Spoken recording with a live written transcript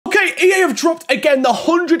Okay, EA have dropped again the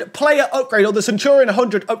 100-player upgrade, or the Centurion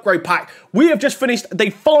 100 upgrade pack. We have just finished the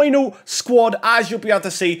final squad. As you'll be able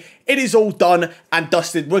to see, it is all done and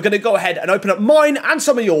dusted. We're going to go ahead and open up mine and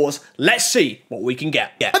some of yours. Let's see what we can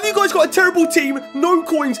get. Yeah. Have you guys got a terrible team, no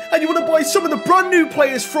coins, and you want to buy some of the brand new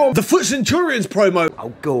players from the Centurions promo?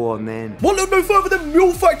 Oh, go on then. Well, look no further than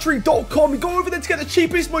mulefactory.com. Go over there to get the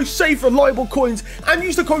cheapest, most safe, reliable coins and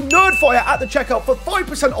use the code NerdFire at the checkout for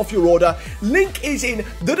 5% off your order. Link is in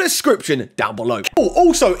the description down below. Oh,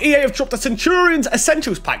 also, EA have dropped the Centurions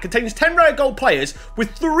Essentials pack. Contains 10 rare gold players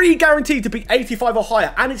with 3 guaranteed to be 85 or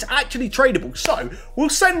higher, and it's actually tradable. So we'll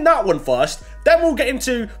send that one first, then we'll get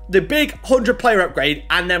into the big 100-player upgrade,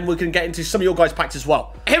 and then we can get into some of your guys' packs as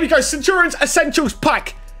well. Here we go, Centurions Essentials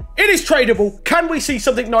pack. It is tradable. Can we see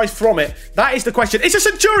something nice from it? That is the question. It's a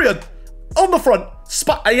Centurion on the front.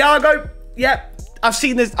 Iago. Yeah, I've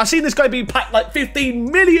seen this guy being packed like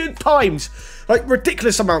 15 million times. Like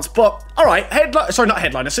ridiculous amounts, but all right,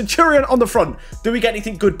 a Centurion on the front. Do we get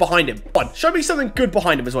anything good behind him? Come on, show me something good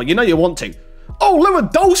behind him as well. You know you want to. Oh,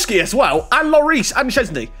 Lewandowski as well, and Lloris and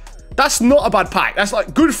Chesney. That's not a bad pack. That's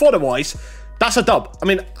like good fodder-wise. That's a dub. I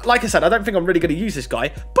mean, like I said, I don't think I'm really going to use this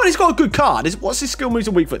guy, but he's got a good card. What's his skill moves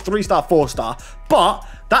and weak foot? 3-star, 4-star. But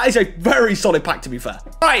that is a very solid pack, to be fair.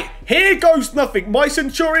 All right, here goes nothing. My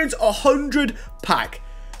Centurions 100 pack.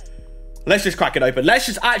 Let's just crack it open. Let's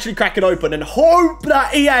just actually crack it open and hope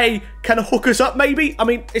that EA can hook us up, maybe. I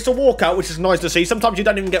mean, it's a walkout, which is nice to see. Sometimes you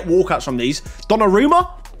don't even get walkouts from these.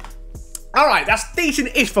 Donnarumma. All right, that's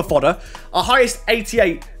decent-ish for fodder. Our highest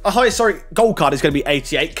gold card is going to be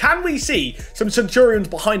 88. Can we see some Centurions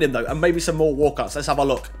behind him, though, and maybe some more walkouts? Let's have a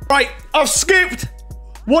look. Right, I've skipped.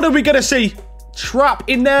 What are we going to see? Trap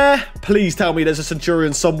in there. Please tell me there's a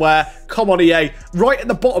Centurion somewhere. Come on, EA. Right at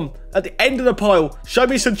the bottom, at the end of the pile. Show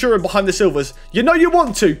me Centurion behind the silvers. You know you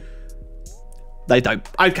want to. They don't.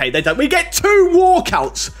 Okay, they don't. We get 2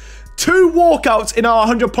 walkouts. 2 walkouts in our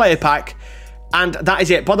 100-player pack. And that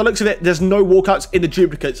is it. By the looks of it, there's no walkouts in the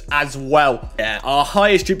duplicates as well. Yeah, our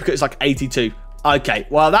highest duplicate is like 82. Okay,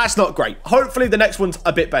 well, that's not great. Hopefully, the next one's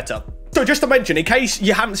a bit better. So just to mention, in case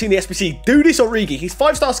you haven't seen the SBC, do this Origi. He's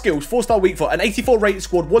 5-star skills, 4-star weak foot, an 84 rated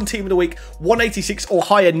squad, 1 team of the week, 186 or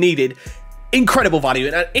higher needed. Incredible value.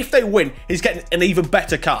 And if they win, he's getting an even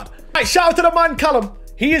better card. Right, shout out to the man, Callum.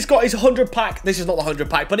 He has got his 100 pack. This is not the 100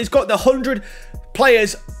 pack, but he's got the 100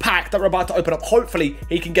 players pack that we're about to open up. Hopefully,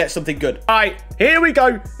 he can get something good. All right, here we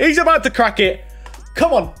go. He's about to crack it.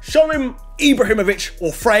 Come on, show him Ibrahimovic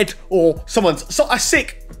or Fred or someone's a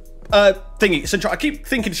sick thingy. I keep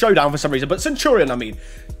thinking Showdown for some reason, but Centurion, I mean.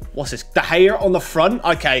 What's this? De Gea on the front?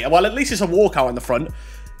 Okay, well, at least it's a walkout on the front.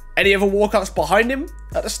 Any other walkouts behind him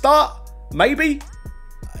at the start? Maybe.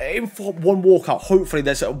 In for 1 walkout. Hopefully,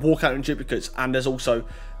 there's a walkout in duplicates, and there's also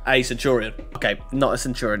a Centurion. Okay, not a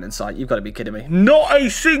Centurion in sight. You've got to be kidding me. Not a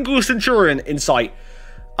single Centurion in sight.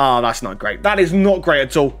 Oh, that's not great. That is not great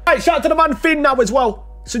at all. Hey, shout out to the man Finn now as well.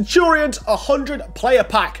 Centurions 100-player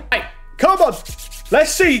pack. Hey, come on.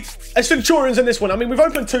 Let's see a Centurions in this one. I mean, we've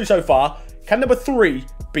opened 2 so far. Can number 3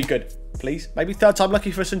 be good? Please. Maybe 3rd time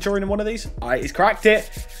lucky for a Centurion in one of these. All right, he's cracked it.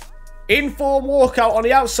 Inform walkout on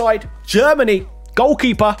the outside. Germany.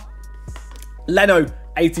 Goalkeeper. Leno.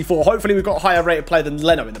 84. Hopefully, we've got a higher rated player than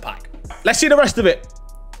Leno in the pack. Let's see the rest of it.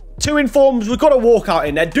 2 informs. We've got a walkout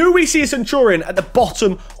in there. Do we see a Centurion at the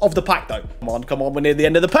bottom of the pack, though? Come on, come on. We're near the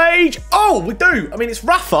end of the page. Oh, we do. I mean, it's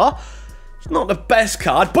Rafa. It's not the best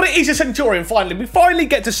card, but it is a Centurion, finally. We finally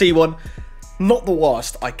get to see one. Not the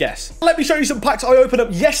worst, I guess. Let me show you some packs I opened up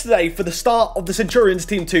yesterday for the start of the Centurions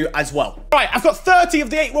Team 2 as well. Right, I've got 30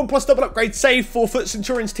 of the 8-1+ double upgrade saved for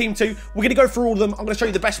Centurions Team 2. We're going to go through all of them. I'm going to show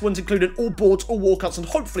you the best ones, including all boards, all walkouts, and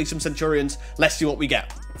hopefully some Centurions. Let's see what we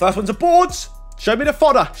get. First one's a boards. Show me the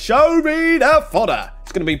fodder. Show me the fodder.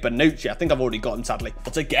 It's going to be Bonucci. I think I've already got him, sadly.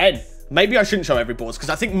 But again, maybe I shouldn't show every boards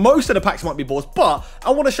because I think most of the packs might be boards, but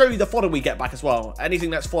I want to show you the fodder we get back as well.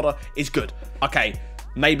 Anything that's fodder is good. Okay.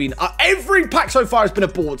 Maybe every pack so far has been a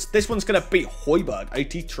boards. This one's going to be Højbjerg,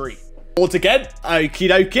 83. Boards again. Okie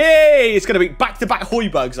dokie. It's going to be back-to-back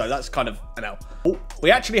Højbjergs, though. That's kind of an L. Oh,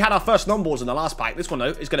 we actually had our first non-boards in the last pack. This one, though,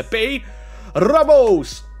 is going to be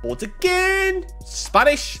Ramos. Boards again.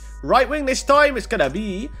 Spanish. Right wing this time. It's going to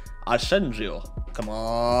be Asensio. Come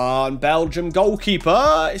on, Belgium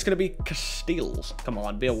goalkeeper. It's going to be Castells. Come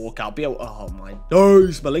on, be a walkout. Oh, my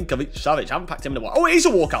nose. Milinkovic Savic. I haven't packed him in a while. Oh, it is a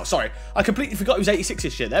walkout. Sorry. I completely forgot he was 86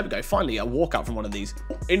 this year. There we go. Finally, a walkout from one of these.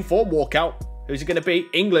 Inform walkout. Who's it going to be?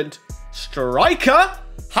 England. Striker.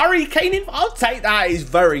 Harry Kane. I'll take that. He's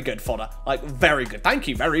very good fodder. Like, very good. Thank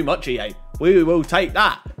you very much, EA. We will take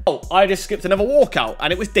that. Oh, I just skipped another walkout,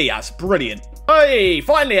 and it was Diaz. Brilliant. Hey,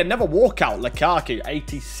 finally another walkout. Lukaku,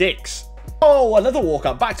 86. Oh, another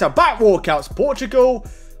walkout. Back-to-back walkouts. Portugal.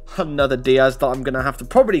 Another Diaz that I'm going to have to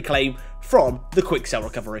probably claim from the quick sell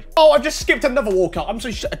recovery. Oh, I just skipped another walkout. I'm so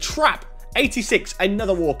a trap. 86,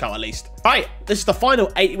 another walkout at least. Right, this is the final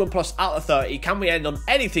 81 plus out of 30. Can we end on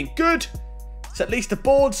anything good? It's at least the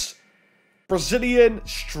boards. Brazilian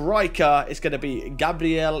striker is going to be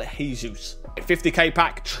Gabriel Jesus. 50k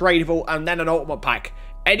pack, tradable, and then an ultimate pack.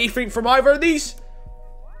 Anything from either of these?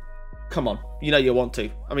 Come on, you know you want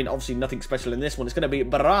to. I mean, obviously nothing special in this one. It's going to be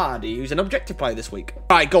Berardi, who's an objective player this week.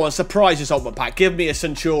 All right, go on, surprise this ultimate pack. Give me a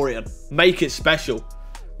Centurion. Make it special.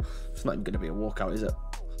 It's not even going to be a walkout, is it?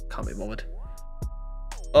 Can't be bothered.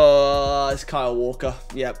 It's Kyle Walker.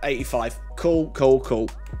 Yep, 85. Cool.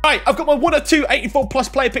 Right, I've got my 1 or 2 84 plus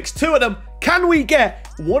player picks, 2 of them. Can we get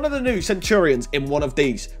one of the new Centurions in one of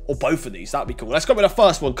these? Or both of these? That'd be cool. Let's go with the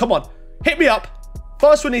first one. Come on, hit me up.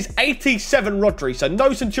 First one is 87 Rodri, so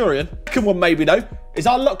no Centurion. Second one maybe though. Is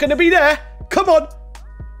our luck going to be there? Come on.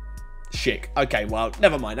 Schick. Okay, well,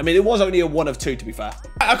 never mind. I mean, it was only a 1 of 2 to be fair.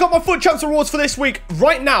 I've got my Foot Champs rewards for this week.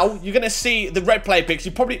 Right now, you're going to see the red player picks.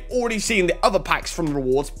 You've probably already seen the other packs from the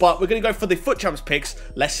rewards, but we're going to go for the Foot Champs picks.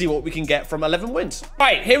 Let's see what we can get from 11 wins.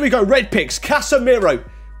 Right, here we go. Red picks. Casemiro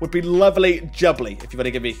would be lovely jubbly. If you're going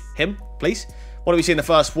to give me him, please. What do we see in the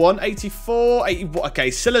first one? 84, 81. Okay,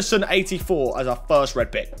 Silerson 84 as our first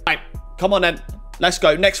red pick. Right, come on then. Let's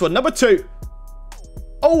go. Next one, number 2.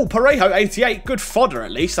 Oh, Parejo 88. Good fodder at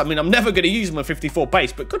least. I mean, I'm never going to use him with 54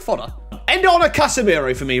 base, but good fodder. End it on a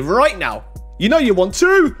Casemiro for me right now. You know you want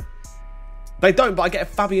to. They don't, but I get a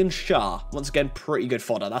Fabian Schär. Once again, pretty good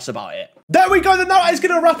fodder. That's about it. There we go. Then that is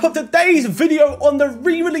going to wrap up today's video on the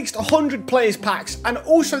re-released 100 players packs and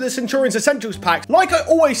also the Centurions Essentials packs. Like I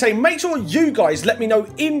always say, make sure you guys let me know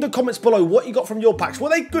in the comments below what you got from your packs. Were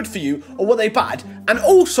they good for you or were they bad? And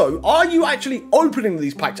also, are you actually opening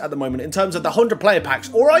these packs at the moment in terms of the 100 player packs,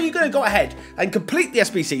 or are you going to go ahead and complete the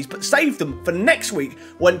SBCs but save them for next week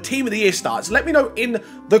when Team of the Year starts? Let me know in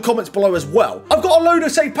the comments below as well. I've got a load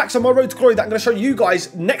of saved packs on my road to glory that I'm going to show you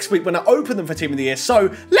guys next week when I open them for Team of the Year.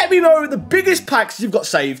 So let me know the biggest packs you've got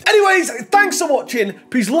saved. Anyways, thanks for watching.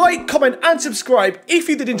 Please like, comment, and subscribe if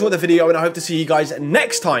you did enjoy the video, and I hope to see you guys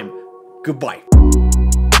next time. Goodbye.